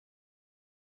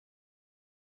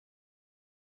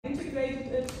Integrated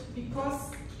it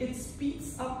because it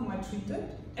speeds up my treatment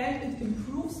and it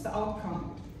improves the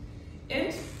outcome.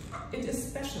 And it is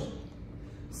special.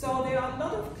 So there are a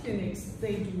lot of clinics,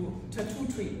 they do tattoo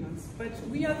treatments, but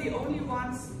we are the only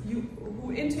ones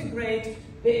who integrate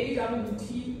the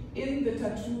AWT in the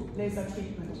tattoo laser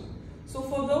treatment. So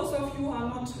for those of you who are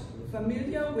not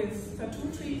familiar with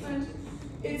tattoo treatment,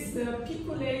 it's the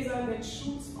picolaser that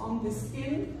shoots on the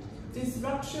skin,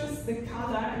 disrupts the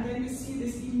color, and then you see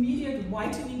this immediate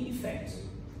whitening effect.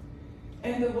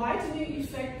 And the whitening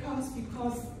effect comes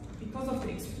because of the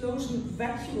explosion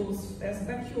vacuoles, there's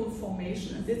vacuole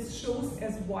formation, and this shows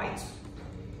as white.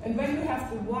 And when you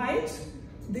have the white,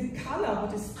 the color,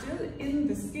 what is still in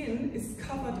the skin, is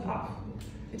covered up.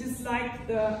 It is like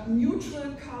the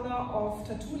neutral color of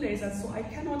tattoo laser, so I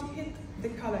cannot hit the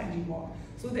color anymore.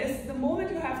 So there's the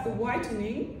moment you have the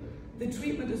whitening, the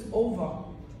treatment is over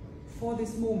for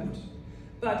this moment.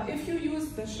 But if you use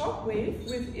the shock wave,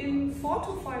 within 4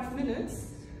 to 5 minutes,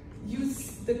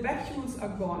 the vacuoles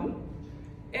are gone,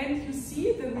 and you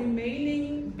see the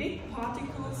remaining big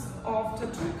particles of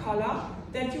tattoo color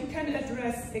that you can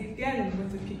address again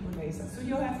with the picolaser. So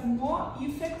you have more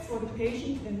effect for the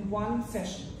patient in one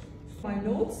session. My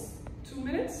notes, 2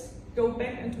 minutes, go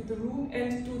back into the room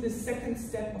and do the second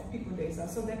step of picolaser.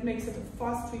 So that makes it a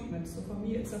fast treatment. So for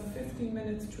me, it's a 15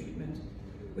 minutes treatment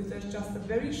with just a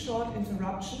very short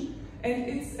interruption. And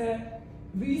it's a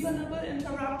reasonable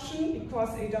interruption because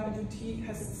AWT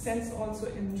has its sense also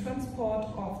in transport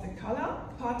of the color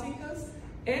particles,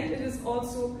 and it is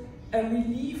also a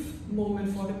relief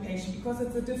moment for the patient because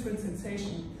it's a different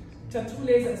sensation. Tattoo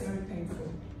laser is very painful.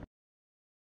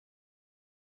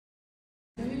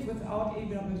 Without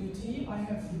AWT, I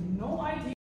have no idea.